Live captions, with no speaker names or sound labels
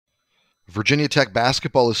Virginia Tech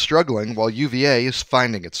basketball is struggling while UVA is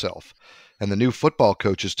finding itself. And the new football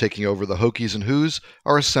coaches taking over the Hokies and Hoos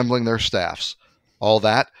are assembling their staffs. All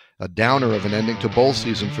that, a downer of an ending to bowl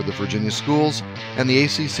season for the Virginia schools, and the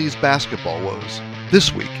ACC's basketball woes.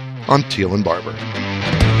 This week on Teel and Barber.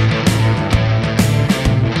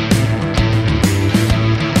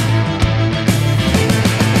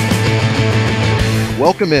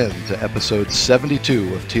 Welcome in to episode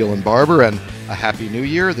 72 of Teel and Barber, and a Happy New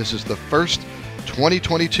Year. This is the first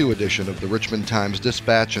 2022 edition of the Richmond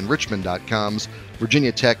Times-Dispatch and Richmond.com's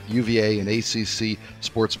Virginia Tech, UVA, and ACC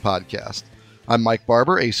sports podcast. I'm Mike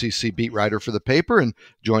Barber, ACC beat writer for the paper, and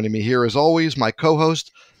joining me here as always, my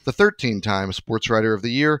co-host, the 13-time Sports Writer of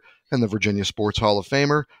the Year and the Virginia Sports Hall of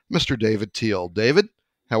Famer, Mr. David Teel. David,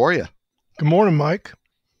 how are you? Good morning, Mike.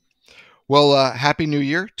 Well, Happy New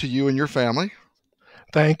Year to you and your family.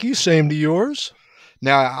 Thank you. Same to yours.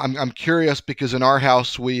 Now, I'm curious because in our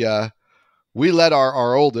house we let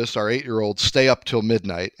our oldest, our 8-year-old, stay up till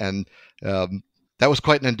midnight, and that was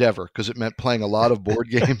quite an endeavor because it meant playing a lot of board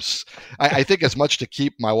games. I think as much to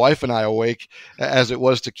keep my wife and I awake as it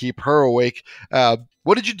was to keep her awake.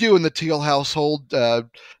 What did you do in the Teel household?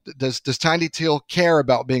 Does Tiny Teel care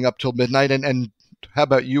about being up till midnight? And how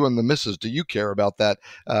about you and the missus? Do you care about that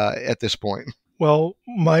at this point? Well,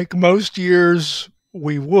 Mike, most years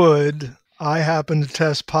we would. I happened to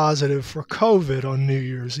test positive for COVID on New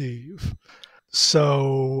Year's Eve.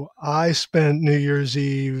 So I spent New Year's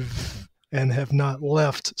Eve and have not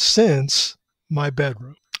left since my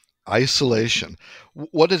bedroom. Isolation.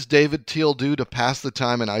 What does David Teel do to pass the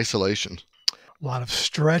time in isolation? A lot of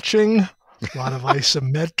stretching, a lot of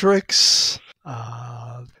isometrics,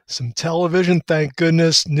 some television, thank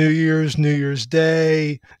goodness, New Year's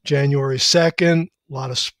Day, January 2nd, a lot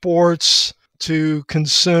of sports to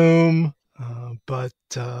consume, but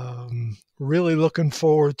really looking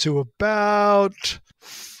forward to about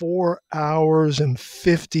 4 hours and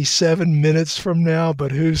 57 minutes from now,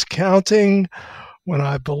 but who's counting, when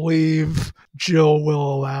I believe Jill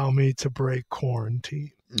will allow me to break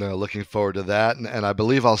quarantine. Looking forward to that, and I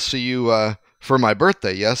believe I'll see you for my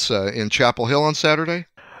birthday, yes, in Chapel Hill on Saturday?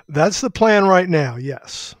 That's the plan right now,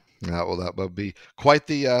 yes. Well, that would be quite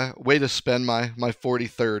the way to spend my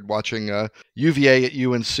 43rd, watching UVA at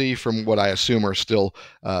UNC from what I assume are still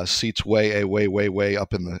seats way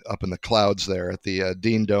up in the clouds there at the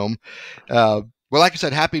Dean Dome. Well, like I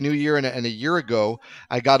said, Happy New Year, and a year ago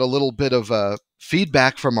I got a little bit of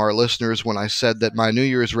feedback from our listeners when I said that my New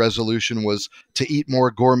Year's resolution was to eat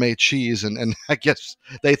more gourmet cheese, and I guess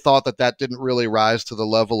they thought that didn't really rise to the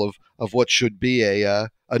level of what should be a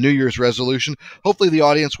New Year's resolution. Hopefully the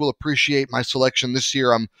audience will appreciate my selection this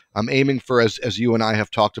year. I'm aiming for, as you and I have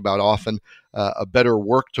talked about often, a better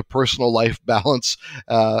work to personal life balance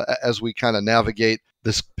as we kind of navigate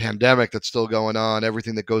this pandemic that's still going on,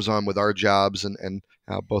 everything that goes on with our jobs, and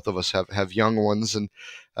both of us have young ones. And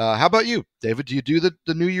how about you, David? Do you do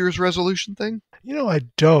the New Year's resolution thing? I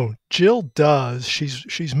don't. Jill does.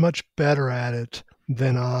 She's much better at it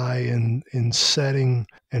than I in setting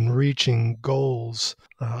and reaching goals.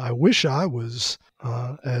 I wish I was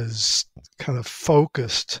as kind of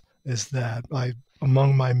focused as that.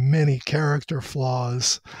 Among my many character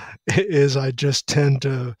flaws is I just tend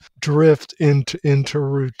to drift into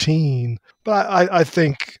routine. But I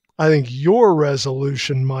think your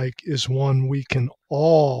resolution, Mike, is one we can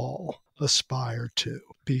all aspire to,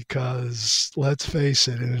 because let's face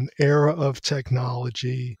it, in an era of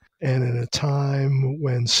technology and in a time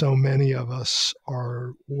when so many of us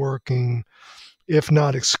are working, if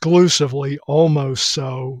not exclusively, almost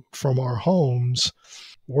so, from our homes,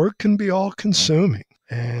 work can be all-consuming,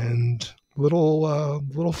 and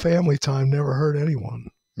little family time never hurt anyone.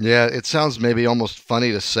 Yeah, it sounds maybe almost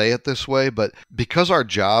funny to say it this way, but because our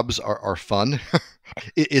jobs are fun,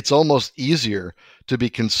 it's almost easier to be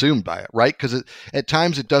consumed by it, right? Because at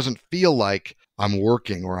times it doesn't feel like I'm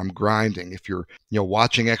working or I'm grinding. If you're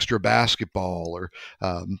watching extra basketball or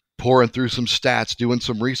pouring through some stats, doing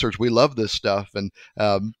some research, we love this stuff, and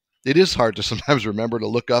it is hard to sometimes remember to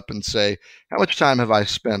look up and say, how much time have I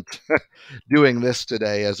spent doing this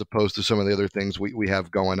today as opposed to some of the other things we have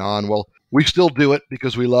going on? Well, we still do it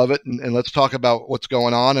because we love it. And let's talk about what's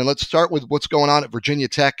going on. And let's start with what's going on at Virginia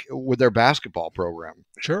Tech with their basketball program.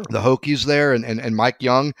 Sure. The Hokies there and Mike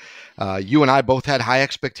Young. You and I both had high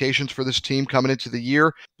expectations for this team coming into the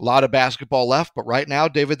year. A lot of basketball left. But right now,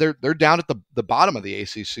 David, they're down at the bottom of the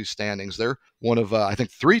ACC standings. They're one of, I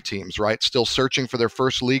think, 3 teams, right, still searching for their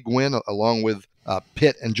first league win along with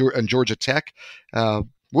Pitt and Georgia Tech.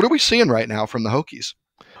 What are we seeing right now from the Hokies?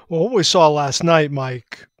 Well, what we saw last night,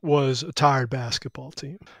 Mike, was a tired basketball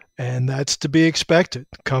team. And that's to be expected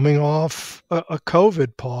coming off a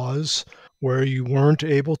COVID pause where you weren't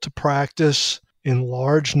able to practice in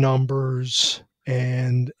large numbers,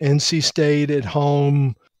 and NC State at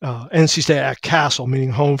home, NC State at Castle,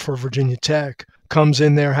 meaning home for Virginia Tech, comes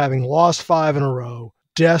in there having lost 5 in a row.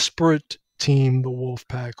 Desperate team the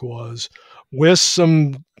Wolfpack was, with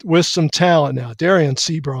some talent now. Darian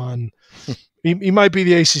Sebron, he might be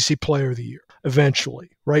the ACC Player of the Year eventually.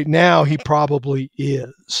 Right now, he probably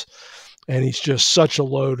is. And he's just such a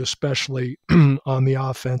load, especially on the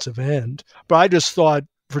offensive end. But I just thought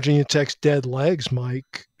Virginia Tech's dead legs,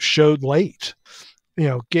 Mike, showed late.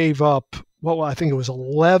 Gave up, I think it was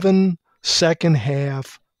 11 second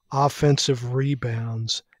half offensive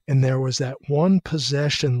rebounds. And there was that one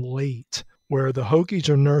possession late where the Hokies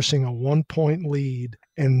are nursing a 1-point lead,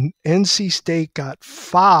 and NC State got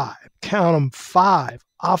 5, count them, 5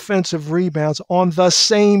 offensive rebounds on the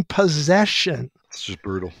same possession. It's just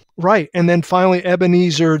brutal. Right. And then finally,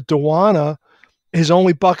 Ebenezer Dewana, his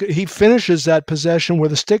only bucket, he finishes that possession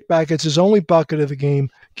with a stick back. It's his only bucket of the game,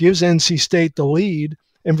 gives NC State the lead,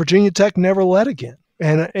 and Virginia Tech never led again.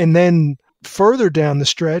 And then further down the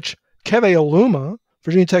stretch, Keve Aluma,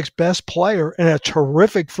 Virginia Tech's best player and a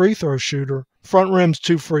terrific free throw shooter, front rims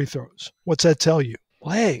 2 free throws. What's that tell you?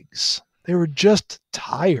 Legs. They were just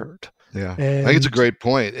tired. Yeah, I think it's a great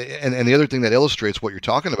point. And the other thing that illustrates what you're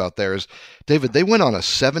talking about there is, David, they went on a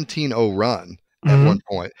 17-0 run at one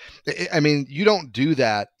point. I mean, you don't do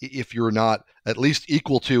that if you're not at least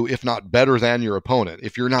equal to, if not better than your opponent,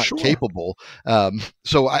 if you're not capable.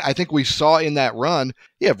 So I think we saw in that run,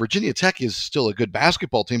 Virginia Tech is still a good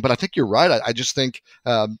basketball team, but I think you're right. I just think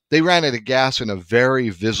they ran out of gas in a very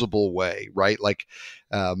visible way, right? Like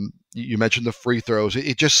you mentioned the free throws.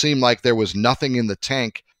 It just seemed like there was nothing in the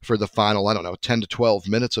tank for the final, 10 to 12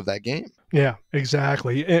 minutes of that game. Yeah,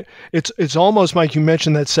 exactly. It's almost like you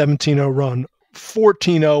mentioned that 17-0 run.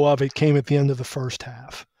 14-0 of it came at the end of the first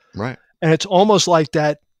half. Right. And it's almost like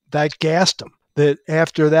that gassed them, that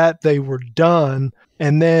after that they were done.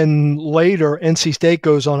 And then later, NC State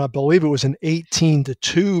goes on, I believe it was an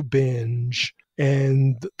 18-2 binge,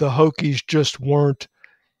 and the Hokies just weren't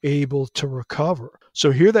able to recover.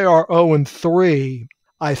 So here they are 0-3.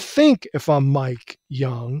 I think if I'm Mike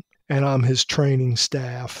Young and I'm his training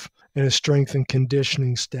staff and his strength and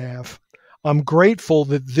conditioning staff, I'm grateful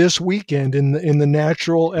that this weekend in the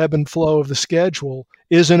natural ebb and flow of the schedule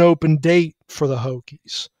is an open date for the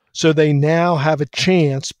Hokies. So they now have a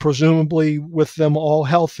chance, presumably with them all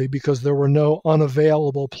healthy because there were no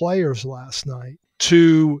unavailable players last night,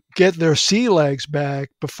 to get their sea legs back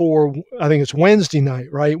before, I think it's Wednesday night,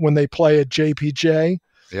 right, when they play at JPJ.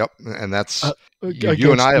 Yep, and that's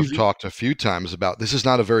you and I have talked a few times about this is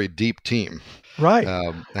not a very deep team. Right.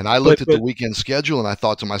 And I looked at the weekend schedule and I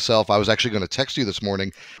thought to myself, I was actually going to text you this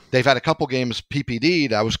morning. They've had a couple games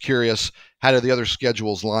PPD'd. I was curious, how do the other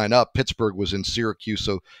schedules line up? Pittsburgh was in Syracuse,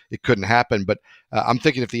 so it couldn't happen. But I'm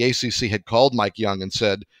thinking if the ACC had called Mike Young and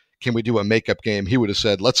said, can we do a makeup game? He would have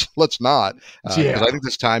said, let's not. Because I think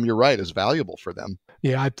this time, you're right, is valuable for them.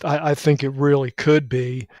 Yeah, I think it really could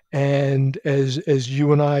be. And as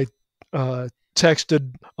you and I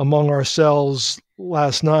texted among ourselves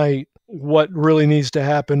last night, what really needs to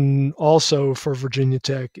happen also for Virginia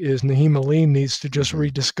Tech is Naheem Aline needs to just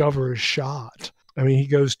rediscover his shot. I mean, he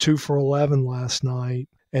goes 2 for 11 last night,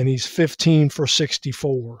 and he's 15 for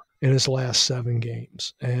 64 in his last 7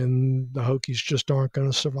 games. And the Hokies just aren't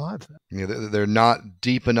going to survive that. Yeah, they're not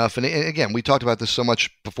deep enough. And again, we talked about this so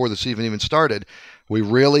much before the season even started. We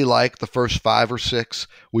really liked the first 5 or 6.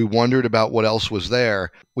 We wondered about what else was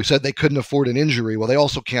there. We said they couldn't afford an injury. Well, they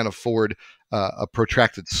also can't afford a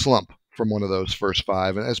protracted slump from one of those first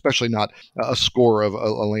 5, and especially not a score of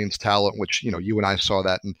Alane's talent, which, you and I saw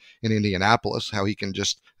that in Indianapolis, how he can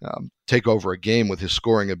just take over a game with his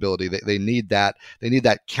scoring ability. They need that. They need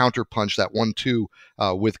that counterpunch, that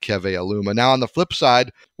 1-2 with Keve Aluma. Now, on the flip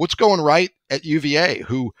side, what's going right at UVA,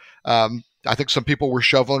 who I think some people were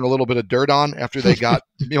shoveling a little bit of dirt on after they got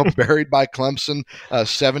buried by Clemson,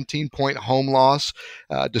 17-point home loss,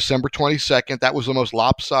 December 22nd. That was the most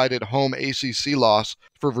lopsided home ACC loss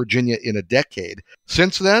for Virginia in a decade.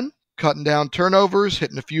 Since then, cutting down turnovers,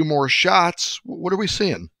 hitting a few more shots. What are we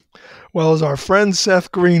seeing? Well, as our friend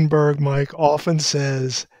Seth Greenberg, Mike, often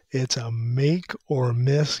says, it's a make or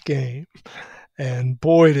miss game. And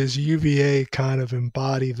boy, does UVA kind of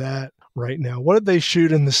embody that right now. What did they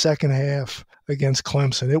shoot in the second half against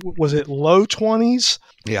Clemson? Was it low 20s?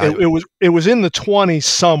 Yeah, it was in the 20s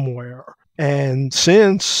somewhere. And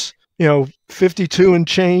since 52 and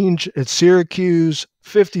change at Syracuse,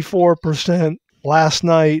 54% last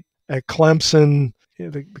night at Clemson.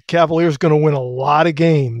 the Cavaliers going to win a lot of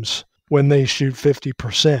games when they shoot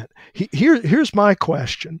 50%. Here's my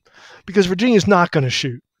question, because Virginia's not going to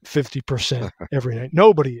shoot 50% every night.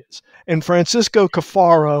 Nobody is. And Francisco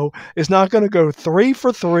Cafaro is not going to go 3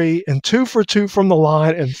 for 3 and 2 for 2 from the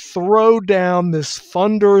line and throw down this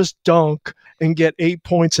thunderous dunk and get 8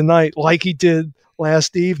 points a night like he did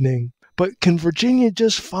last evening. But can Virginia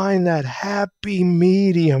just find that happy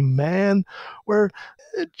medium, man, where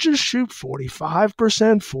just shoot 45%,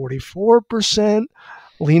 44%,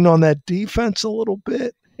 lean on that defense a little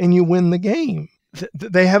bit, and you win the game?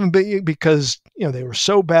 They haven't been, because they were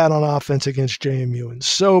so bad on offense against JMU and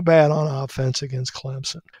so bad on offense against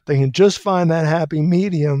Clemson. They can just find that happy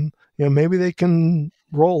medium. Maybe they can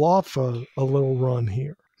roll off a little run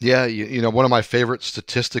here. Yeah, one of my favorite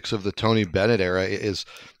statistics of the Tony Bennett era is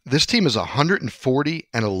this team is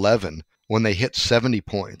 140-11 when they hit 70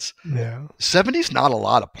 points. Yeah. 70 is not a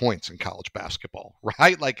lot of points in college basketball,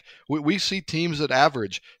 right? Like we see teams that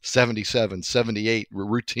average 77, 78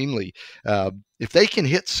 routinely. If they can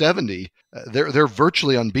hit 70, they're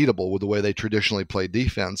virtually unbeatable with the way they traditionally play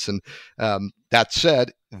defense. And that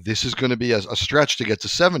said, this is going to be a stretch to get to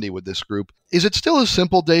 70 with this group. Is it still as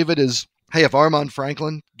simple, David, as, hey, if Armand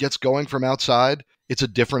Franklin gets going from outside, it's a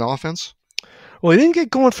different offense? Well, he didn't get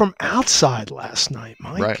going from outside last night,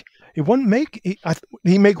 Mike. Right.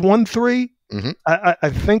 He make 1 3. Mm-hmm. I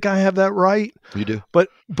think I have that right. You do. But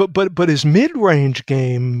his mid-range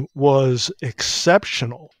game was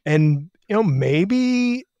exceptional. And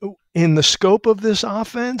maybe in the scope of this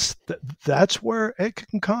offense, that's where it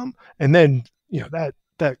can come. And then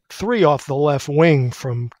that 3 off the left wing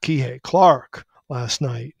from Kihei Clark last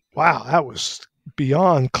night. Wow, that was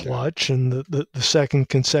beyond clutch, and the second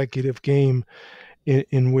consecutive game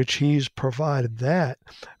in which he's provided that.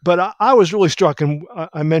 But I was really struck, and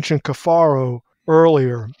I mentioned Cafaro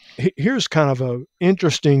earlier. Here's kind of an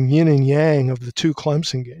interesting yin and yang of the 2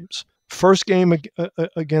 Clemson games. First game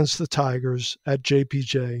against the Tigers at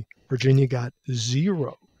JPJ, Virginia got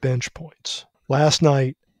 0 bench points. Last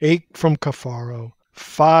night, 8 from Cafaro,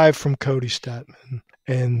 5 from Cody Statman,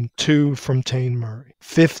 and 2 from Tane Murray.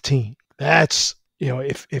 15. That's,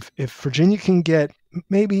 if Virginia can get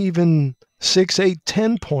maybe even 6, 8,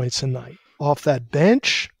 10 points a night off that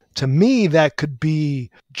bench, to me, that could be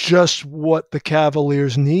just what the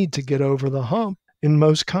Cavaliers need to get over the hump in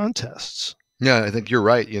most contests. Yeah, I think you're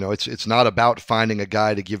right. It's not about finding a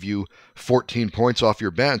guy to give you 14 points off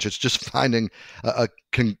your bench. It's just finding a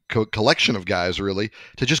collection of guys, really,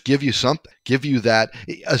 to just give you something, give you that.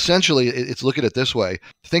 Essentially, it's look at it this way.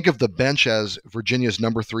 Think of the bench as Virginia's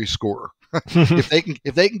number 3 scorer. If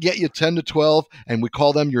they can get you 10 to 12 and we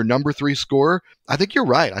call them your number 3 scorer, I think you're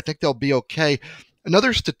right. I think they'll be okay.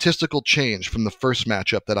 Another statistical change from the first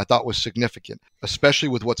matchup that I thought was significant, especially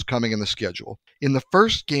with what's coming in the schedule. In the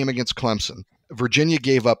first game against Clemson, Virginia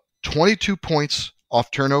gave up 22 points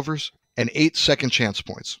off turnovers and 8 second chance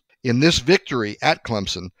points. In this victory at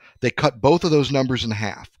Clemson, they cut both of those numbers in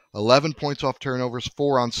half. 11 points off turnovers,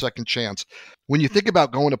 4 on second chance. When you think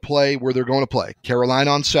about going to play where they're going to play,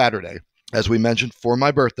 Carolina on Saturday, as we mentioned, for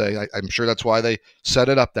my birthday, I'm sure that's why they set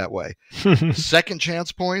it up that way. Second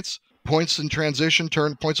chance points, points in transition,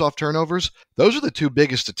 points off turnovers, those are the 2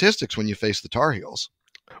 biggest statistics when you face the Tar Heels.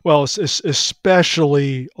 Well,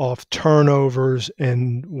 especially off turnovers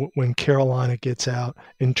and when Carolina gets out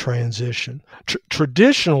in transition.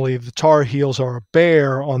 Traditionally, the Tar Heels are a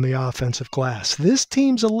bear on the offensive glass. This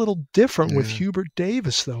team's a little different with Hubert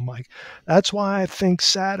Davis, though, Mike. That's why I think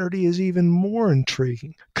Saturday is even more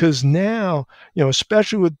intriguing. Because now,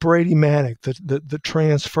 especially with Brady Manick, the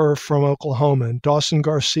transfer from Oklahoma, and Dawson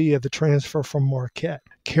Garcia, the transfer from Marquette,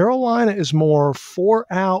 Carolina is more 4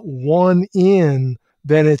 out, 1 in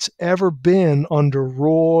than it's ever been under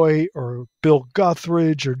Roy or Bill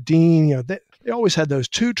Guthridge or Dean. They always had those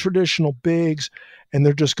 2 traditional bigs, and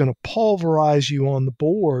they're just going to pulverize you on the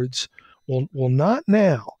boards. Well, not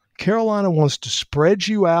now. Carolina wants to spread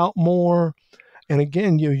you out more. And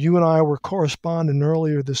again, you and I were corresponding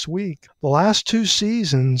earlier this week. The last 2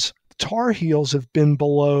 seasons, the Tar Heels have been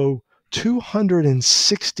below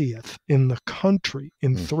 260th in the country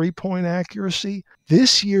in 3-point accuracy.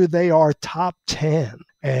 This year they are top 10.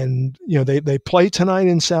 And, they play tonight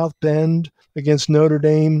in South Bend against Notre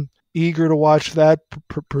Dame. Eager to watch that,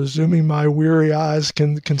 presuming my weary eyes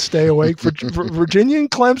can stay awake. For Virginia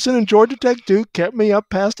and Clemson and Georgia Tech Duke kept me up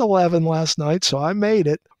past 11 last night, so I made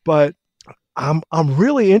it. But I'm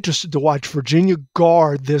really interested to watch Virginia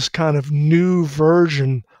guard this kind of new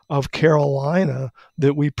version of Carolina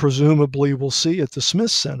that we presumably will see at the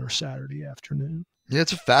Smith Center Saturday afternoon. Yeah,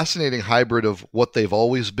 it's a fascinating hybrid of what they've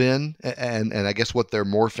always been and I guess what they're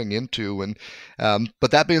morphing into. And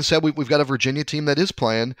but that being said, we've got a Virginia team that is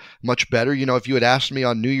playing much better. You know, if you had asked me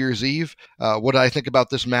on New Year's Eve, what did I think about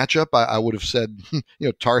this matchup, I would have said,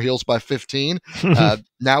 Tar Heels by 15.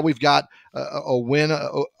 Now we've got a win,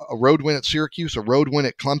 a road win at Syracuse, a road win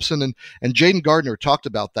at Clemson, and Jaden Gardner talked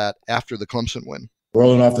about that after the Clemson win.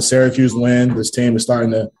 Rolling off the Syracuse win, this team is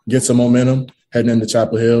starting to get some momentum heading into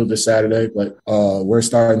Chapel Hill this Saturday. But we're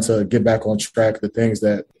starting to get back on track, the things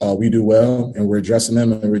that we do well, and we're addressing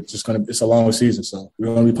them. And we're just it's a long season. So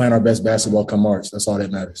we're going to be playing our best basketball come March. That's all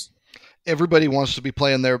that matters. Everybody wants to be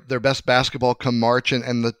playing their best basketball come March,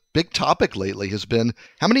 and the big topic lately has been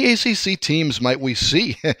how many ACC teams might we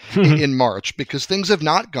see in March, because things have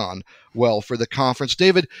not gone well for the conference.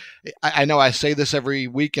 David, I know I say this every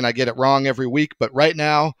week and I get it wrong every week, but right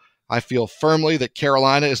now I feel firmly that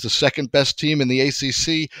Carolina is the second best team in the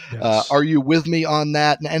ACC. Yes. Are you with me on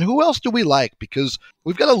that? And who else do we like? Because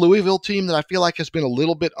we've got a Louisville team that I feel like has been a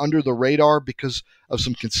little bit under the radar because of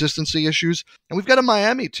some consistency issues. And we've got a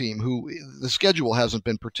Miami team who the schedule hasn't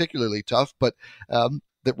been particularly tough, but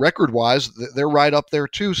that record-wise, they're right up there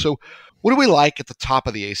too. So what do we like at the top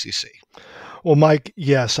of the ACC? Well, Mike,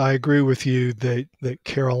 yes, I agree with you that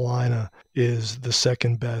Carolina is the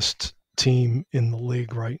second best team in the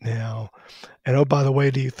league right now. And oh, by the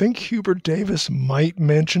way, do you think Hubert Davis might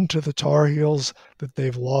mention to the Tar Heels that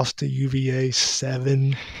they've lost to UVA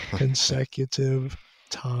 7 consecutive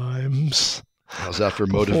times? How's that for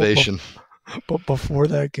motivation? But before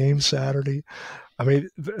that game Saturday, I mean,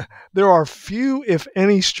 there are few, if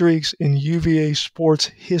any, streaks in UVA sports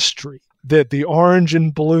history that the orange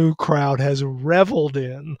and blue crowd has reveled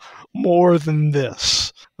in more than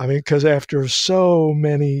this. I mean, because after so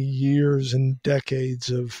many years and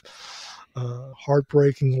decades of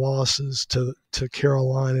heartbreaking losses to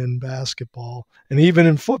Carolina in basketball and even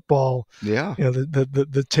in football, yeah,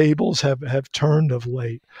 the tables have turned of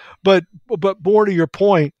late. But more to your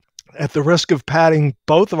point, at the risk of patting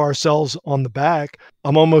both of ourselves on the back,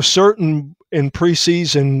 I'm almost certain in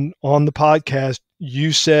preseason on the podcast,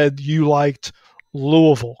 you said you liked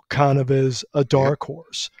Louisville kind of as a dark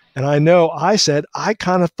horse. And I know I said I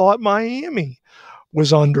kind of thought Miami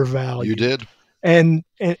was undervalued. You did. And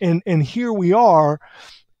here we are,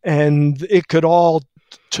 and it could all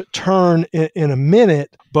turn in a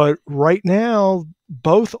minute. But right now,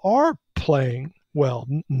 both are playing well.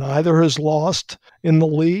 Neither has lost in the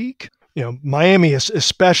league. Miami is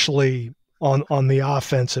especially on the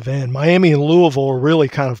offensive end. Miami and Louisville are really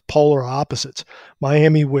kind of polar opposites.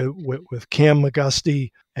 Miami with Cam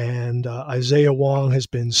McGusty and Isaiah Wong has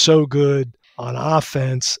been so good on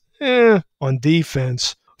offense. On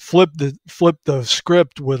defense, flip the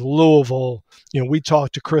script with Louisville. We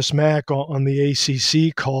talked to Chris Mack on the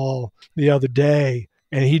ACC call the other day,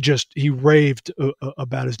 and he raved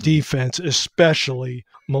about his defense, especially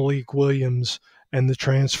Malik Williams and the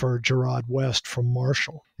transfer Gerard West from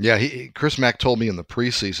Marshall. Yeah, Chris Mack told me in the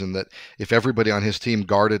preseason that if everybody on his team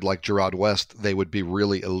guarded like Gerard West, they would be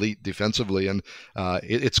really elite defensively, and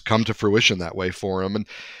it's come to fruition that way for him. And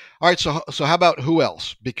all right, so how about who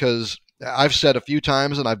else? Because I've said a few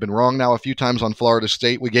times, and I've been wrong now a few times on Florida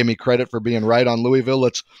State. We gave me credit for being right on Louisville.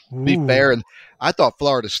 Let's be fair. And I thought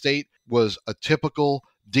Florida State was a typical,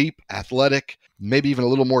 deep, athletic, maybe even a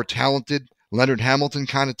little more talented Leonard Hamilton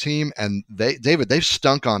kind of team, and they've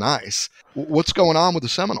stunk on ice. What's going on with the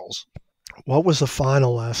Seminoles? What was the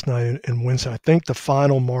final last night in Winston? I think the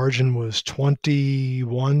final margin was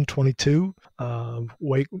 21-22.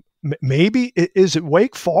 Maybe is it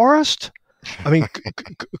Wake Forest? I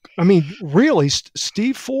mean, really,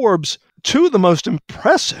 Steve Forbes, two of the most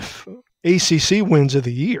impressive ACC wins of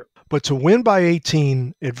the year. But to win by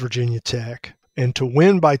 18 at Virginia Tech and to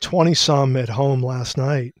win by 20-some at home last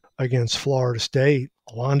night against Florida State,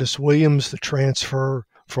 Alondas Williams, the transfer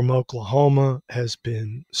from Oklahoma, has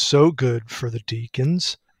been so good for the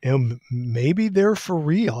Deacons. And maybe they're for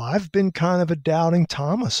real. I've been kind of a doubting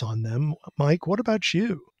Thomas on them. Mike, what about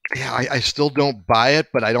you? Yeah, I still don't buy it,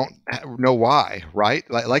 but I don't know why, right?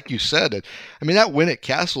 Like you said, I mean, that win at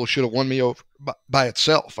Castle should have won me over by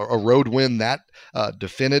itself. A road win that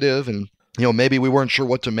definitive, and maybe we weren't sure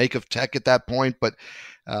what to make of Tech at that point, but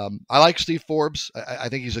I like Steve Forbes. I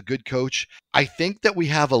think he's a good coach. I think that we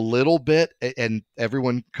have a little bit, and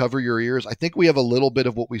everyone cover your ears, I think we have a little bit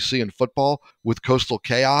of what we see in football with Coastal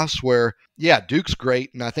Chaos where, yeah, Duke's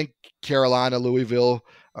great, and I think Carolina, Louisville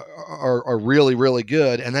are really, really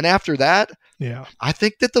good. And then after that, yeah, I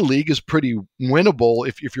think that the league is pretty winnable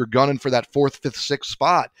if you're gunning for that 4th, 5th, 6th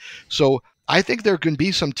spot. So I think there can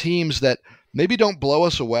be some teams that maybe don't blow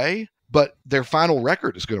us away, but their final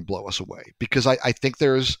record is going to blow us away because I think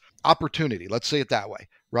there's opportunity. Let's say it that way,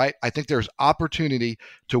 right? I think there's opportunity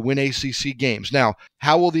to win ACC games. Now,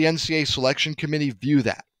 how will the NCAA selection committee view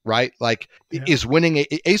that? Right? Like, is winning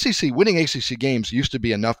ACC games used to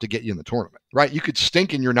be enough to get you in the tournament, right? You could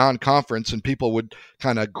stink in your non-conference and people would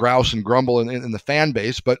kind of grouse and grumble in the fan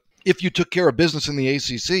base. But if you took care of business in the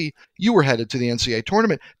ACC, you were headed to the NCAA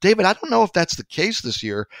tournament. David, I don't know if that's the case this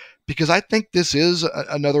year because I think this is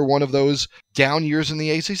another one of those down years in the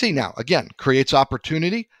ACC. Now, again, creates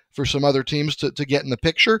opportunity for some other teams to get in the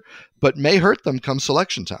picture, but may hurt them come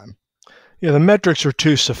selection time. Yeah, the metrics are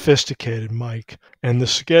too sophisticated, Mike, and the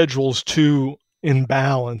schedule's too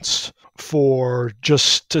imbalanced for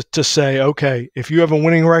just to say, okay, if you have a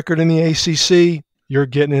winning record in the ACC, you're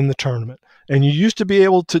getting in the tournament. And you used to be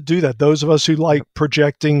able to do that. Those of us who like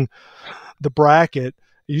projecting the bracket,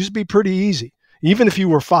 it used to be pretty easy. Even if you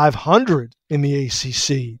were 500 in the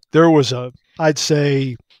ACC, there was I'd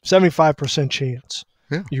say 75% chance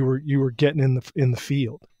you were getting in the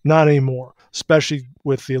field. Not anymore, especially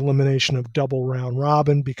with the elimination of double round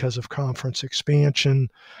robin because of conference expansion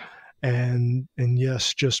and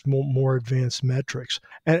yes, just more advanced metrics.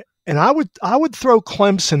 And I would throw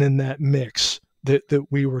Clemson in that mix that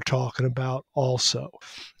we were talking about also.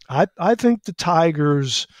 I think the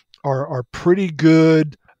Tigers are pretty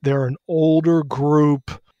good. They're an older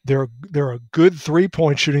group. They're a good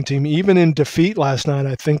 3-point shooting team. Even in defeat last night,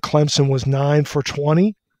 I think Clemson was 9 for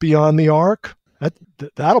 20 beyond the arc.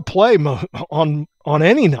 That'll play on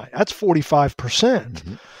any night. That's 45%.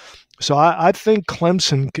 Mm-hmm. So I think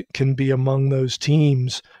Clemson can be among those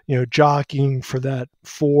teams, jockeying for that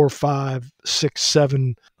 4, 5, 6,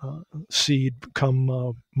 7 seed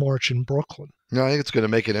come March in Brooklyn. No, I think it's going to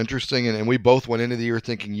make it interesting. And we both went into the year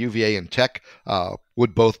thinking UVA and Tech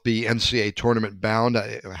would both be NCAA tournament bound.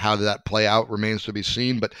 How did that play out remains to be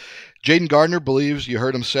seen. But Jaden Gardner believes, you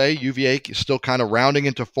heard him say, UVA is still kind of rounding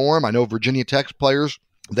into form. I know Virginia Tech players,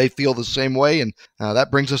 they feel the same way. And that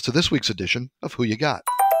brings us to this week's edition of Who You Got.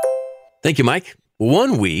 Thank you, Mike.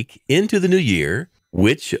 1 week into the new year,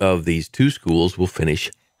 which of these two schools will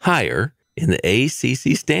finish higher in the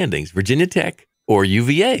ACC standings, Virginia Tech or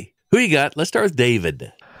UVA? Who you got? Let's start with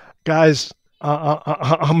David. Guys,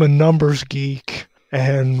 I'm a numbers geek,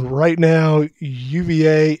 and right now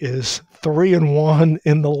UVA is 3-1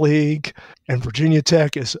 in the league, and Virginia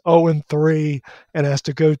Tech is 0-3 and has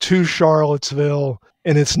to go to Charlottesville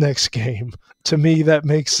in its next game. To me, that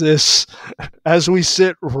makes this, as we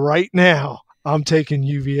sit right now, I'm taking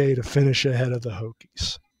UVA to finish ahead of the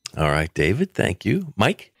Hokies. All right, David, thank you.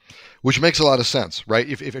 Mike? Which makes a lot of sense, right?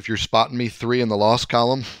 If you're spotting me 3 in the loss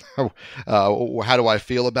column, how do I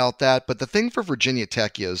feel about that? But the thing for Virginia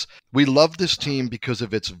Tech is we love this team because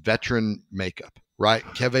of its veteran makeup, right?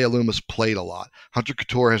 Keve Aluma's played a lot. Hunter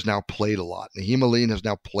Couture has now played a lot. Naheem Aline has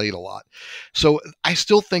now played a lot. So I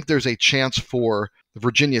still think there's a chance for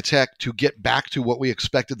Virginia Tech to get back to what we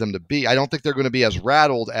expected them to be. I don't think they're going to be as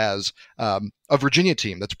rattled as a Virginia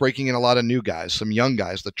team that's breaking in a lot of new guys, some young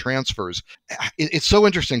guys, the transfers. It's so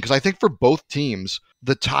interesting because I think for both teams,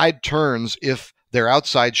 the tide turns if their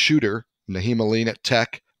outside shooter, Naheem Aline at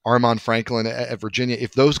Tech, Armand Franklin at Virginia,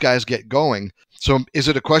 if those guys get going. So is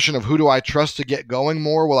it a question of who do I trust to get going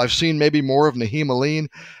more? Well, I've seen maybe more of Naheem Aline.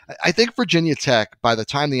 I think Virginia Tech, by the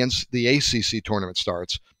time the ACC tournament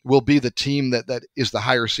starts, will be the team that is the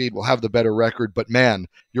higher seed, will have the better record. But man,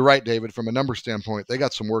 you're right, David, from a number standpoint, they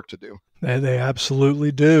got some work to do. They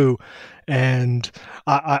absolutely do. And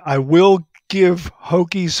I will give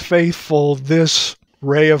Hokies faithful this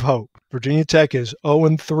ray of hope. Virginia Tech is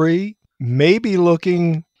 0-3, maybe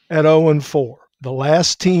looking at 0-4. The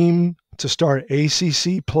last team to start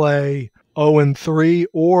ACC play 0-3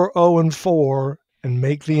 or 0-4 and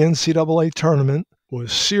make the NCAA tournament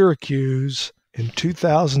was Syracuse in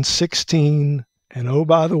 2016. And oh,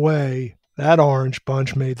 by the way, that Orange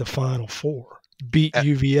Bunch made the Final Four, beat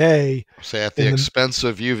UVA. Say at the expense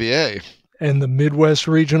of UVA. And the Midwest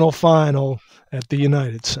Regional Final at the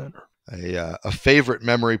United Center. A favorite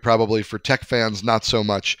memory probably for Tech fans, not so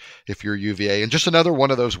much if you're UVA. And just another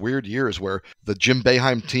one of those weird years where the Jim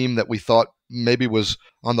Boeheim team that we thought maybe was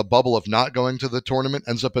on the bubble of not going to the tournament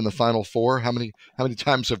ends up in the Final Four. How many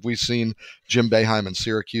times have we seen Jim Boeheim and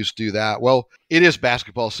Syracuse do that? Well, it is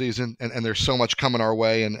basketball season, and there's so much coming our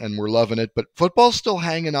way, and we're loving it. But football's still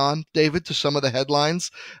hanging on, David, to some of the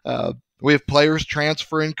headlines. We have players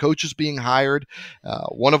transferring, coaches being hired.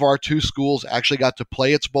 One of our two schools actually got to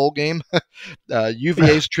play its bowl game.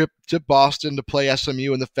 UVA's trip to Boston to play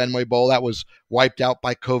SMU in the Fenway Bowl, that was wiped out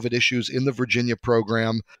by COVID issues in the Virginia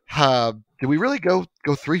program. Did we really go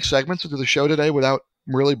 3 segments into the show today without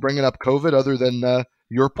really bringing up COVID other than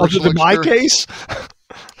your Other personal than my experience? case?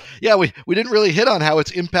 Yeah, we didn't really hit on how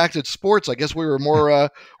it's impacted sports. I guess we were more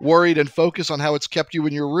worried and focused on how it's kept you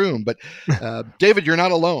in your room. But David, you're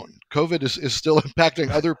not alone. COVID is still impacting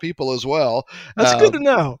other people as well. That's good to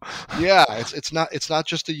know. Yeah, it's not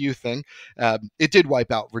just a you thing. It did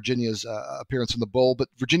wipe out Virginia's appearance in the bowl, but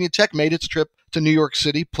Virginia Tech made its trip to New York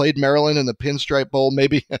City, played Maryland in the Pinstripe Bowl.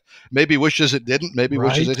 Maybe wishes it didn't. Maybe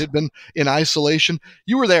wishes it had been in isolation.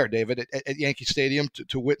 You were there, David, at Yankee Stadium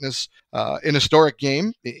to witness an historic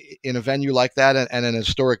game in a venue like that, and an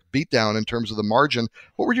historic beatdown in terms of the margin.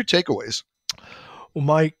 What were your takeaways? Well,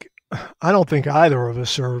 Mike, I don't think either of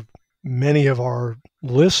us or many of our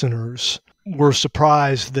listeners were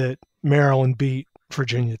surprised that Maryland beat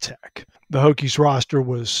Virginia Tech. The Hokies roster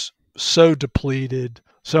was so depleted,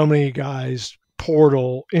 so many guys,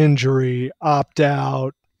 portal, injury, opt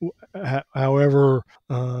out, however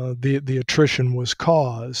the attrition was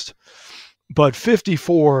caused. But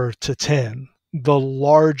 54-10, the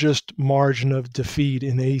largest margin of defeat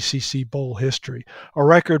in ACC Bowl history. A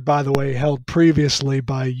record, by the way, held previously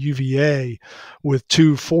by UVA with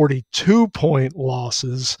two 42-point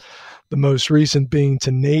losses, the most recent being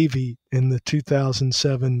to Navy in the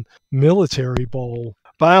 2007 Military Bowl.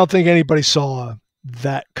 But I don't think anybody saw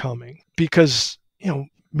that coming because,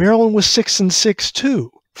 Maryland was 6-6 too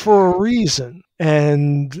for a reason.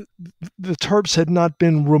 And the Terps had not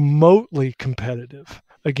been remotely competitive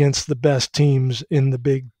against the best teams in the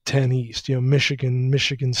Big Ten East,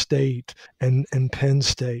 Michigan State and Penn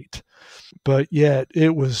State. But yet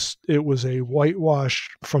it was a whitewash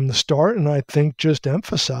from the start, and I think just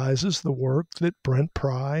emphasizes the work that Brent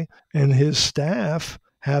Pry and his staff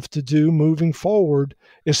have to do moving forward,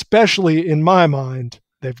 especially in my mind.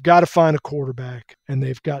 They've got to find a quarterback, and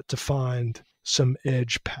they've got to find some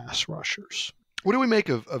edge pass rushers. What do we make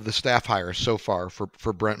of the staff hires so far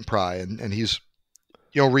for Brent Pry? And he's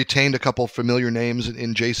retained a couple familiar names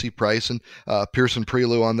in J.C. Price and Pearson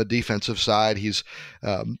Prelu on the defensive side. He's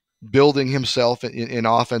building himself in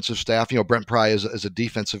offensive staff. Brent Pry is a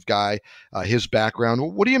defensive guy, his background.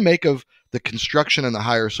 What do you make of the construction and the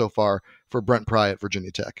hire so far for Brent Pry at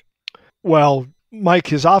Virginia Tech? Well, Mike,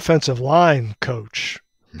 his offensive line coach,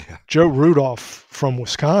 Joe Rudolph from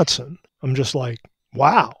Wisconsin, I'm just like,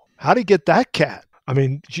 wow, how'd he get that cat? I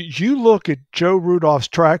mean, you look at Joe Rudolph's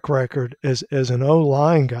track record as an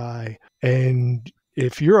O-line guy, and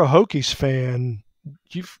if you're a Hokies fan,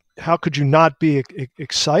 how could you not be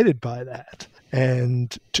excited by that?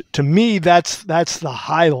 And to me, that's the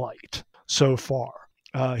highlight so far.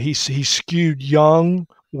 He's skewed young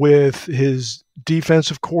with his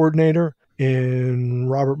defensive coordinator in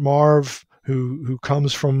Robert Marve, who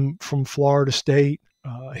comes from Florida State.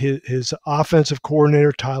 His offensive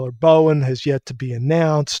coordinator, Tyler Bowen, has yet to be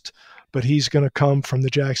announced, but he's going to come from the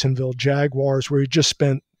Jacksonville Jaguars, where he just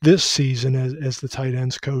spent this season as the tight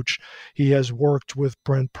ends coach. He has worked with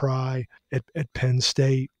Brent Pry at Penn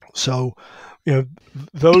State. So,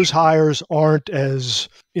 those hires aren't as,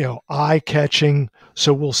 eye-catching.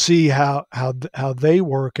 So we'll see how they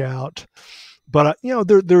work out. But,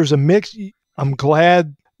 there's a mix. I'm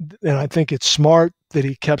glad, and I think it's smart that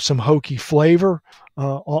he kept some Hokie flavor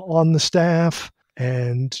on the staff,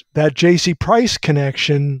 and that J.C. Price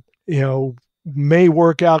connection, may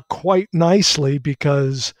work out quite nicely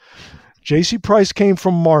because J.C. Price came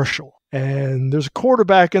from Marshall, and there's a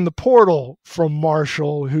quarterback in the portal from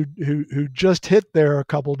Marshall who just hit there a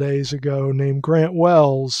couple days ago named Grant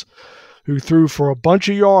Wells, who threw for a bunch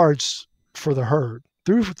of yards for the Herd.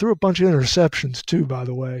 Threw a bunch of interceptions too, by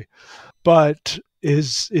the way. But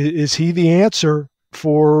is he the answer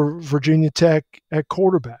for Virginia Tech at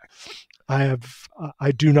quarterback? I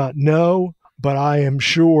do not know, but I am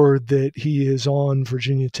sure that he is on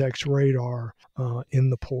Virginia Tech's radar in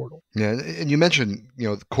the portal. Yeah, and you mentioned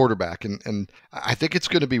the quarterback, and I think it's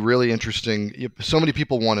going to be really interesting. So many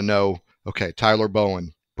people want to know. Okay, Tyler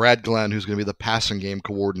Bowen, Brad Glenn, who's going to be the passing game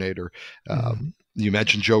coordinator. You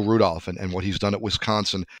mentioned Joe Rudolph and what he's done at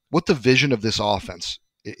Wisconsin. What the vision of this offense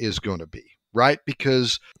is going to be, right?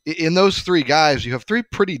 Because in those three guys, you have three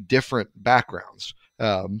pretty different backgrounds.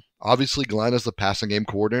 Obviously, Glenn is the passing game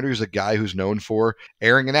coordinator. He's a guy who's known for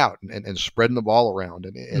airing it out and spreading the ball around.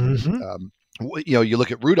 You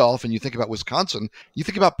look at Rudolph and you think about Wisconsin, you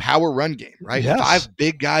think about power run game, right? Yes. 5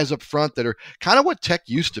 big guys up front that are kind of what Tech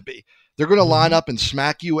used to be. They're going to line up and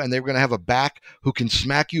smack you, and they're going to have a back who can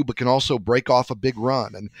smack you but can also break off a big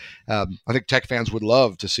run. And I think Tech fans would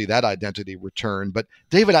love to see that identity return. But,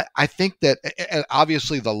 David, I think that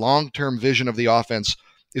obviously the long-term vision of the offense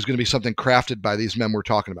is going to be something crafted by these men we're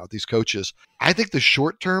talking about, these coaches. I think the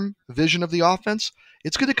short-term vision of the offense,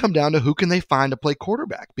 it's going to come down to who can they find to play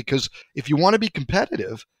quarterback. Because if you want to be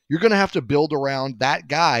competitive, you're going to have to build around that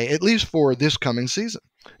guy, at least for this coming season.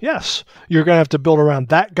 Yes, you're going to have to build around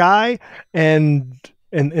that guy and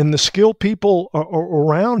the skill people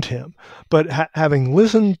around him. But having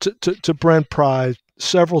listened to Brent Pry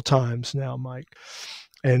several times now, Mike,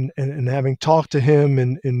 and having talked to him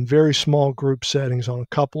in very small group settings on a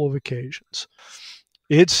couple of occasions,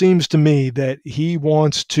 it seems to me that he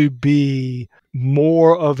wants to be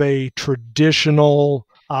more of a traditional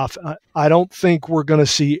I don't think we're going to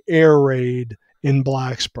see air raid in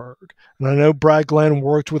Blacksburg. And I know Brad Glenn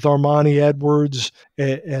worked with Armani Edwards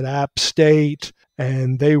at App State,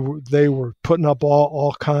 and they were putting up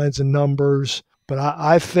all kinds of numbers. But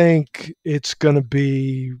I think it's going to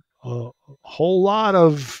be a whole lot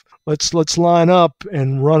of let's line up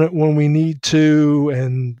and run it when we need to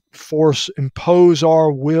and impose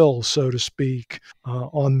our will, so to speak,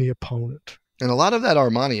 on the opponent. And a lot of that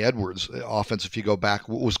Armani Edwards offense, if you go back,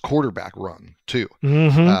 was quarterback run too,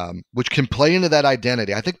 which can play into that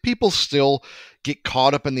identity. I think people still get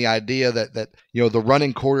caught up in the idea that the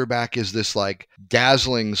running quarterback is this like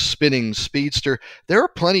dazzling, spinning speedster. There are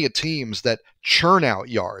plenty of teams that churn out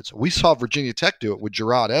yards. We saw Virginia Tech do it with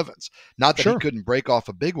Gerard Evans. Not that he couldn't break off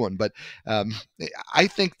a big one, but I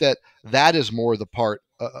think that is more the part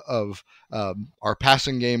of our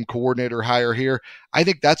passing game coordinator hire here. I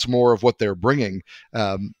think that's more of what they're bringing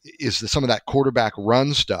is some of that quarterback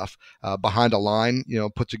run stuff behind a line,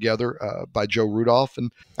 put together by Joe Rudolph.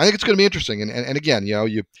 And I think it's going to be interesting. And again,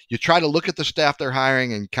 you try to look at the staff they're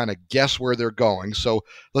hiring and kind of guess where they're going. So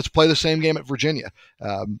let's play the same game at Virginia,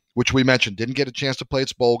 which we mentioned didn't get a chance to play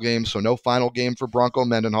its bowl game. So no final game for Bronco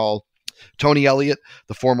Mendenhall. Tony Elliott,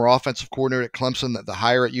 the former offensive coordinator at Clemson, the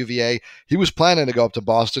hire at UVA, he was planning to go up to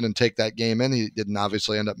Boston and take that game in. He didn't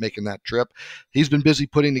obviously end up making that trip. He's been busy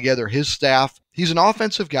putting together his staff. He's an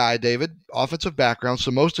offensive guy, David, offensive background,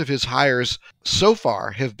 so most of his hires so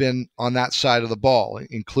far have been on that side of the ball,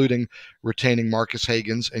 including retaining Marcus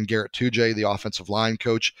Hagans and Garrett Tujay, the offensive line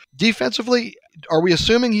coach. Defensively, are we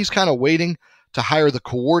assuming he's kind of waiting to hire the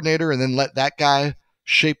coordinator and then let that guy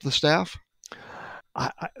shape the staff?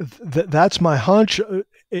 That's my hunch.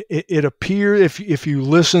 It appears if you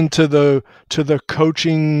listen to the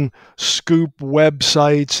coaching scoop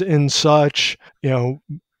websites and such,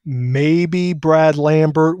 maybe Brad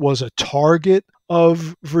Lambert was a target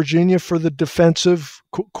of Virginia for the defensive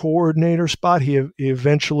coordinator spot. He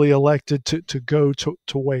eventually elected to go to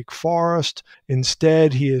Wake Forest.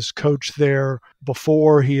 Instead, he has coached there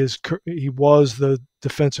before. He was the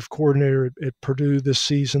defensive coordinator at Purdue this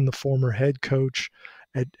season, the former head coach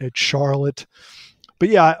at Charlotte. But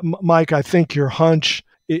yeah, Mike, I think your hunch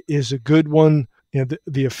is a good one.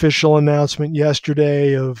 The official announcement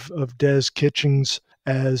yesterday of Des Kitchings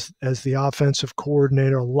as the offensive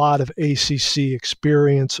coordinator, a lot of ACC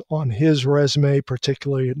experience on his resume,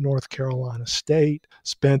 particularly at North Carolina State.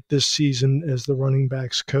 Spent this season as the running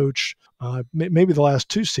backs coach, maybe the last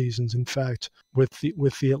 2 seasons, in fact, with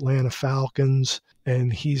the Atlanta Falcons,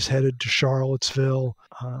 and he's headed to Charlottesville.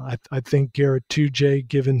 I think Garrett Tujay,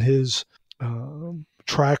 given his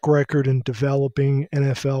track record in developing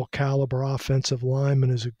NFL caliber offensive linemen,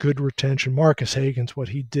 is a good retention. Marcus Hagans, what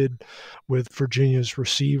he did with Virginia's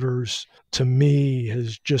receivers, to me,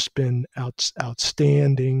 has just been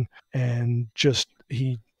outstanding, and just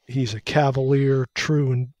he's a Cavalier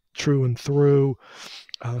true and through.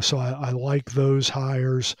 So I like those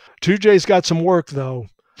hires. Tujay's got some work though,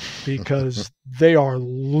 because they are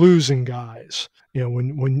losing guys.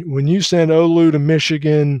 When you send Olu to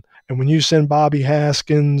Michigan, and when you send Bobby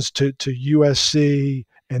Haskins to USC,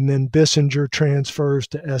 and then Bissinger transfers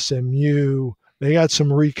to SMU, they got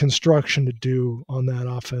some reconstruction to do on that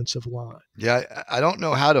offensive line. Yeah, I don't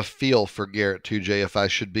know how to feel for Garrett Tujay, if I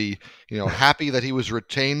should be, happy that he was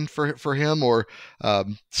retained for him, or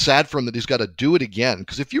sad for him that he's got to do it again.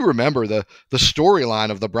 Because if you remember, the storyline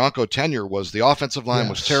of the Bronco tenure was the offensive line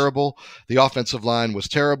was terrible, the offensive line was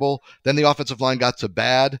terrible, then the offensive line got to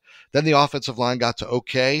bad, then the offensive line got to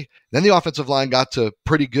okay, then the offensive line got to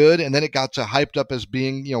pretty good, and then it got to hyped up as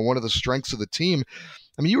being, one of the strengths of the team.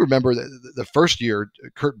 I mean, you remember the first year,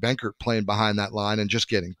 Kurt Benkert playing behind that line and just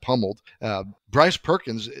getting pummeled. Bryce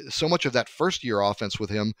Perkins, so much of that first year offense with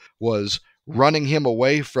him was running him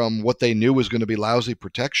away from what they knew was going to be lousy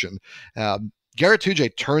protection. Garrett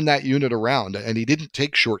Tujay turned that unit around, and he didn't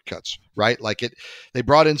take shortcuts, right? They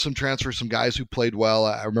brought in some transfers, some guys who played well.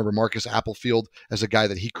 I remember Marcus Applefield as a guy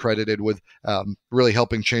that he credited with really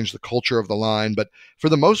helping change the culture of the line. But for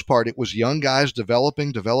the most part, it was young guys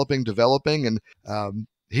developing, and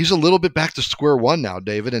he's a little bit back to square one now,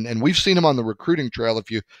 David, and we've seen him on the recruiting trail.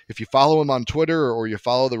 If you follow him on Twitter or you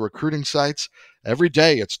follow the recruiting sites, every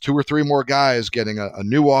day it's 2 or 3 more guys getting a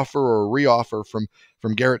new offer or a re-offer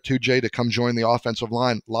from Garrett Tujay to come join the offensive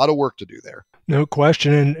line. A lot of work to do there. No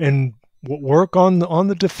question, and work on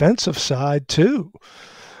the defensive side too.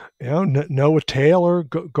 Noah Taylor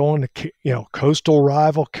going to coastal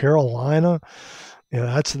rival Carolina.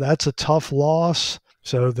 That's a tough loss.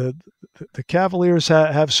 So the Cavaliers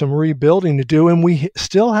have some rebuilding to do, and we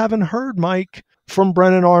still haven't heard, Mike, from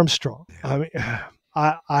Brennan Armstrong. I mean,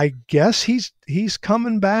 I guess he's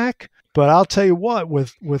coming back, but I'll tell you what,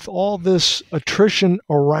 with all this attrition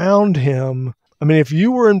around him, I mean, if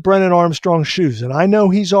you were in Brennan Armstrong's shoes, and I know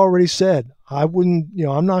he's already said, I wouldn't,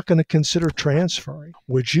 I'm not going to consider transferring.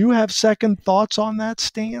 Would you have second thoughts on that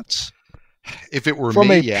stance? If it were from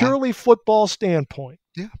me, a purely football standpoint.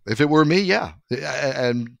 Yeah, if it were me, yeah.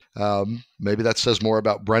 And maybe that says more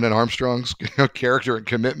about Brennan Armstrong's character and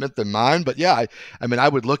commitment than mine. But yeah, I mean, I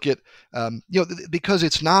would look at, because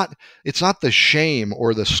it's not the shame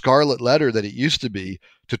or the scarlet letter that it used to be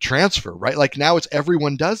to transfer, right? Like now it's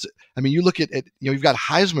everyone does it. I mean, you look at you've got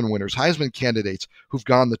Heisman winners, Heisman candidates who've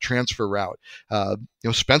gone the transfer route.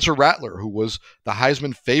 Spencer Rattler, who was the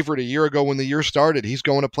Heisman favorite a year ago when the year started, he's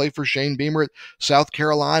going to play for Shane Beamer at South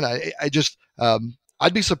Carolina.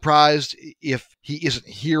 I'd be surprised if he isn't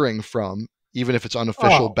hearing from, even if it's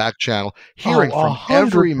unofficial back channel, hearing from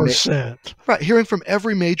 100%. Hearing from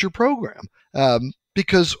every major program.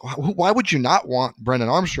 Because why would you not want Brennan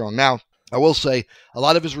Armstrong? Now, I will say a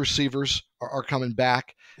lot of his receivers are coming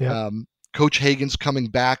back. Yeah. Coach Hagan's coming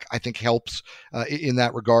back, I think helps in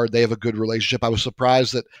that regard. They have a good relationship. I was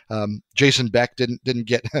surprised that Jason Beck didn't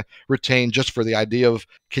get retained just for the idea of,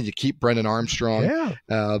 can you keep Brennan Armstrong?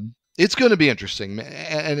 Yeah. It's going to be interesting.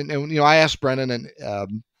 And I asked Brennan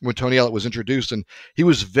and when Tony Ellett was introduced, and he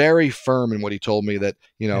was very firm in what he told me that,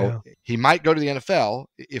 he might go to the NFL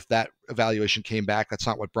if that evaluation came back. That's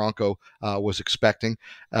not what Bronco was expecting.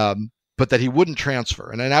 But that he wouldn't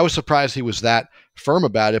transfer. And I was surprised he was that firm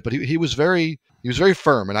about it, but he was very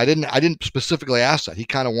firm. And I didn't specifically ask that. He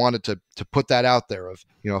kind of wanted to put that out there of,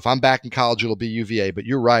 if I'm back in college, it'll be UVA. But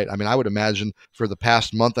you're right. I mean, I would imagine for the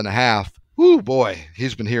past month and a half, oh boy,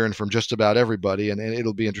 he's been hearing from just about everybody, and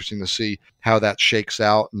it'll be interesting to see how that shakes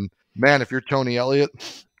out. And man, if you're Tony Elliott,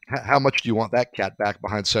 how much do you want that cat back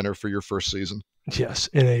behind center for your first season? Yes,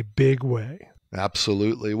 in a big way.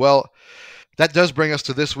 Absolutely. Well, that does bring us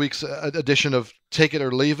to this week's edition of Take It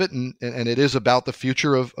or Leave It, and it is about the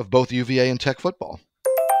future of both UVA and Tech football.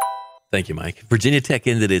 Thank you, Mike. Virginia Tech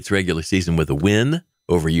ended its regular season with a win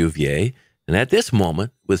over UVA, and at this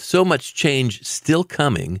moment, with so much change still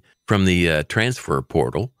coming from the transfer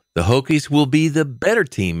portal, the Hokies will be the better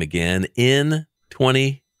team again in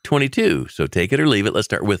 2022. So take it or leave it. Let's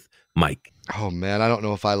start with Mike. Oh, man, I don't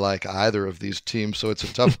know if I like either of these teams, so it's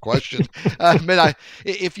a tough question.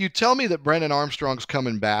 If you tell me that Brennan Armstrong's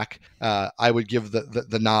coming back, I would give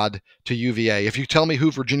the nod to UVA. If you tell me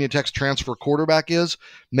who Virginia Tech's transfer quarterback is,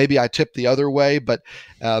 maybe I tip the other way, but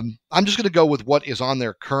I'm just going to go with what is on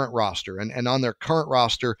their current roster. And on their current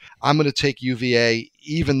roster, I'm going to take UVA,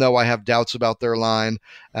 even though I have doubts about their line.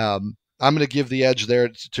 I'm going to give the edge there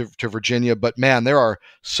to Virginia. But, man, there are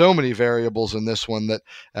so many variables in this one that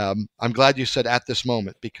I'm glad you said at this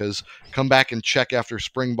moment, because come back and check after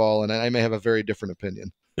spring ball, and I may have a very different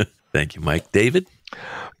opinion. Thank you, Mike. David?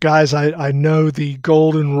 Guys, I know the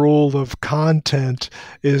golden rule of content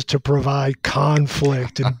is to provide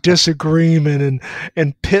conflict and disagreement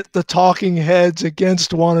and pit the talking heads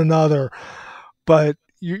against one another. But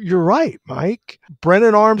you're right, Mike.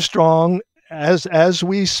 Brennan Armstrong, as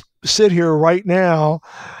we sit here right now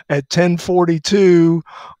at 10:42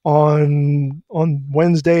 on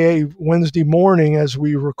Wednesday morning as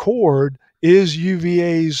we record, is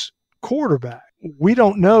UVA's quarterback. We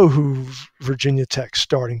don't know who Virginia Tech's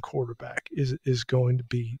starting quarterback is going to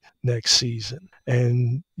be next season.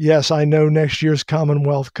 And yes, I know next year's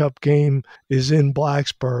Commonwealth Cup game is in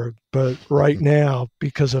Blacksburg, but right now,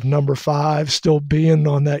 because of number 5 still being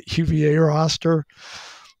on that UVA roster,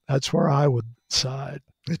 that's where I would side.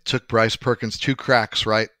 It took Bryce Perkins 2 cracks,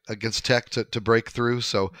 right, against Tech to break through,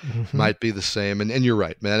 so might be the same. And you're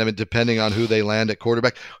right, man. I mean, depending on who they land at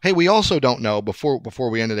quarterback. Hey, we also don't know, before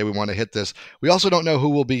we end today, we want to hit this. We also don't know who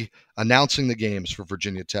will be announcing the games for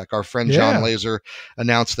Virginia Tech. Our friend John Laser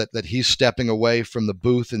announced that he's stepping away from the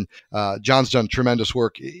booth, and John's done tremendous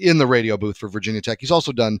work in the radio booth for Virginia Tech. He's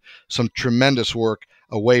also done some tremendous work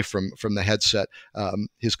away from the headset.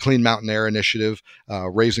 His Clean Mountain Air initiative,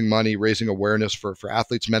 raising money, raising awareness for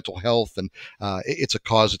athletes' mental health, and it's a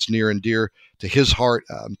cause that's near and dear to his heart.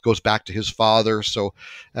 Goes back to his father. So,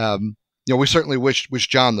 we certainly wish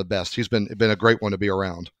John the best. He's been a great one to be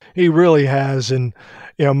around. He really has, and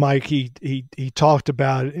Mike, he talked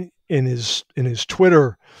about it in his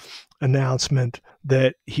Twitter announcement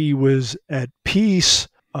that he was at peace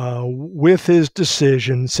with his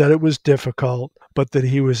decision, said it was difficult, but that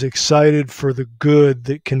he was excited for the good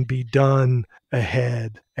that can be done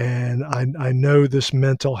ahead. And I know this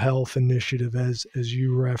mental health initiative, as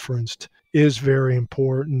you referenced, is very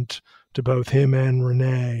important to both him and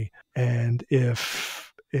Renee. And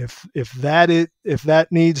if that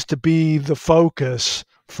needs to be the focus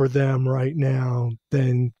for them right now,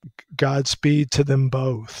 then Godspeed to them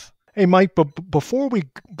both. Hey, Mike, but before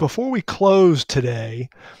we close today,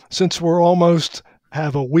 since we're almost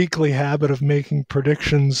have a weekly habit of making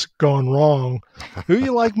predictions gone wrong, who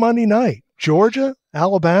you like Monday night? Georgia,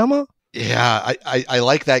 Alabama? Yeah, I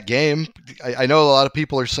like that game. I know a lot of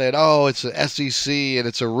people are saying, oh, it's an SEC and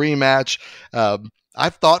it's a rematch.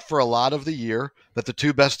 I've thought for a lot of the year that the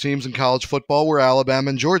two best teams in college football were Alabama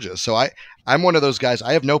and Georgia. So I'm one of those guys.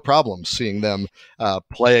 I have no problem seeing them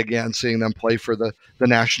play again, seeing them play for the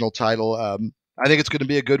national title. I think it's going to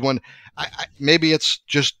be a good one. Maybe it's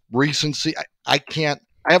just recency. I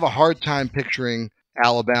have a hard time picturing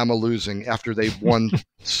Alabama losing after they won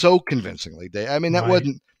so convincingly. I mean, that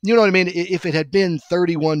wasn't, you know what I mean? If it had been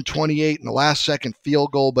 31-28 in the last second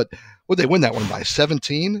field goal, but would they win that one by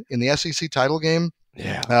 17 in the SEC title game?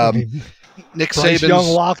 Yeah. Nick Bryce Saban's Young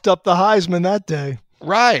locked up the Heisman that day.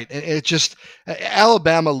 Right. It just,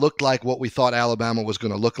 Alabama looked like what we thought Alabama was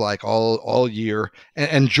going to look like all year.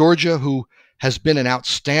 And Georgia, who has been an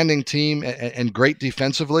outstanding team and great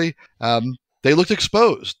defensively, they looked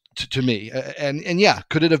exposed to me. And yeah,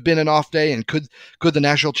 could it have been an off day? And could the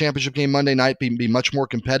national championship game Monday night be much more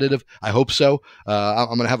competitive? I hope so. I'm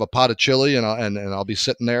going to have a pot of chili and I'll be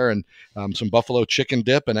sitting there and some buffalo chicken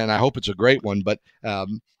dip. And I hope it's a great one. But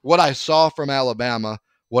what I saw from Alabama,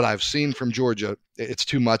 what I've seen from Georgia, it's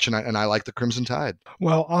too much, and I like the Crimson Tide.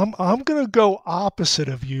 Well, I'm going to go opposite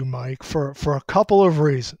of you, Mike, for a couple of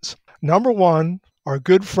reasons. Number one, our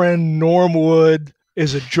good friend Norm Wood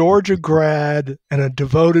is a Georgia grad and a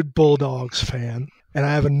devoted Bulldogs fan, and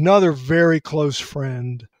I have another very close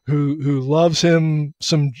friend who loves him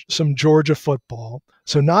some Georgia football.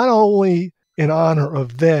 So not only in honor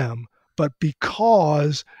of them, but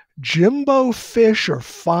because Jimbo Fisher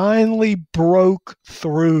finally broke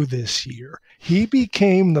through this year. He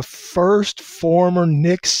became the first former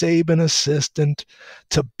Nick Saban assistant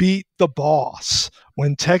to beat the boss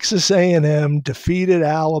when Texas A&M defeated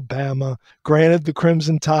Alabama, granted the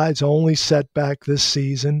Crimson Tide's only setback this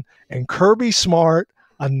season, and Kirby Smart,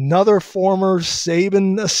 another former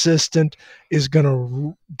Saban assistant, is going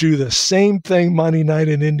to do the same thing Monday night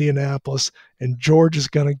in Indianapolis, and Georgia's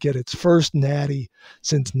going to get its first natty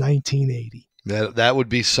since 1980. That would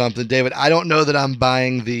be something, David. I don't know that I'm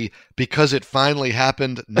buying the because it finally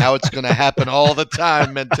happened, now it's going to happen all the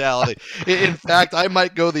time mentality. In fact, I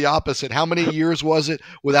might go the opposite. How many years was it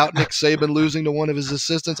without Nick Saban losing to one of his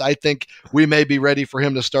assistants? I think we may be ready for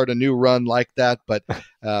him to start a new run like that. But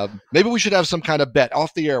maybe we should have some kind of bet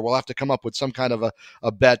off the air. We'll have to come up with some kind of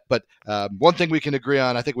a bet. But one thing we can agree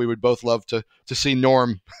on, I think we would both love to see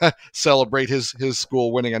Norm celebrate his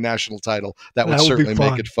school winning a national title. That would certainly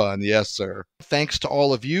make it fun. Yes, sir. Thanks to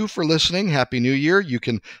all of you for listening. Happy New Year. You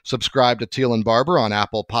can subscribe to Teel and Barber on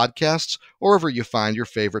Apple Podcasts or wherever you find your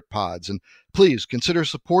favorite pods. And please consider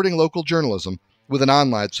supporting local journalism with an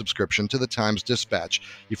online subscription to the Times-Dispatch.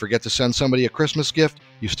 You forget to send somebody a Christmas gift,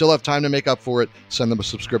 you still have time to make up for it. Send them a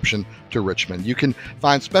subscription to Richmond. You can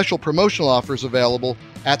find special promotional offers available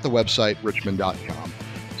at the website richmond.com.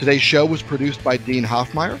 Today's show was produced by Dean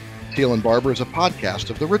Hoffmeyer. Teel and Barber is a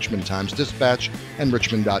podcast of the Richmond Times-Dispatch and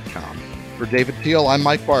richmond.com. For David Teel, I'm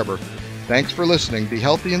Mike Barber. Thanks for listening. Be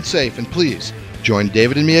healthy and safe, and please join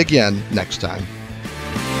David and me again next time.